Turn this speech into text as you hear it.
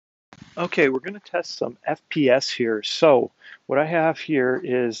Okay, we're going to test some FPS here. So what I have here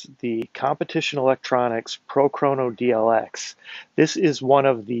is the Competition Electronics ProChrono DLX. This is one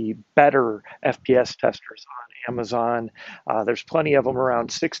of the better FPS testers on Amazon. There's plenty of them around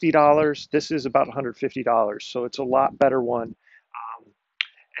 $60. This is about $150, so it's a lot better one,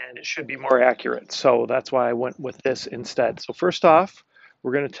 and it should be more accurate. So that's why I went with this instead. So first off,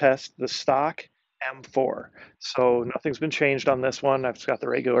 we're going to test the stock M4. So nothing's been changed on this one. I've got the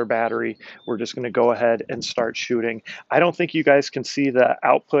regular battery. We're just going to go ahead and start shooting. I don't think you guys can see the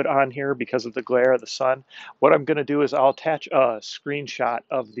output on here because of the glare of the sun. What I'm going to do is I'll attach a screenshot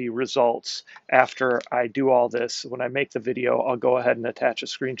of the results after I do all this. When I make the video, I'll go ahead and attach a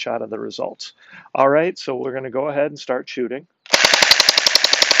screenshot of the results. All right, so we're going to go ahead and start shooting.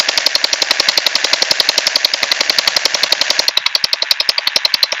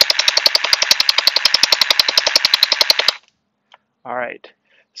 All right.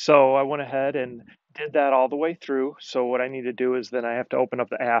 So I went ahead and did that all the way through. So what I need to do is then I have to open up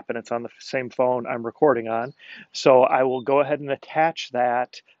the app, and it's on the same phone I'm recording on. So I will go ahead and attach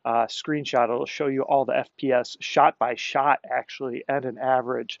that screenshot. It'll show you all the FPS shot by shot, actually, and an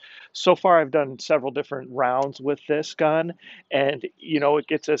average. So far, I've done several different rounds with this gun, and it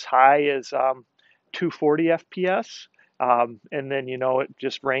gets as high as 240 FPS. And then, it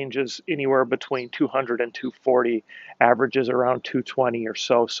just ranges anywhere between 200 and 240, averages around 220 or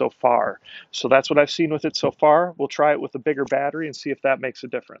so far. So that's what I've seen with it so far. We'll try it with a bigger battery and see if that makes a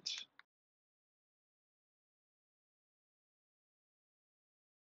difference.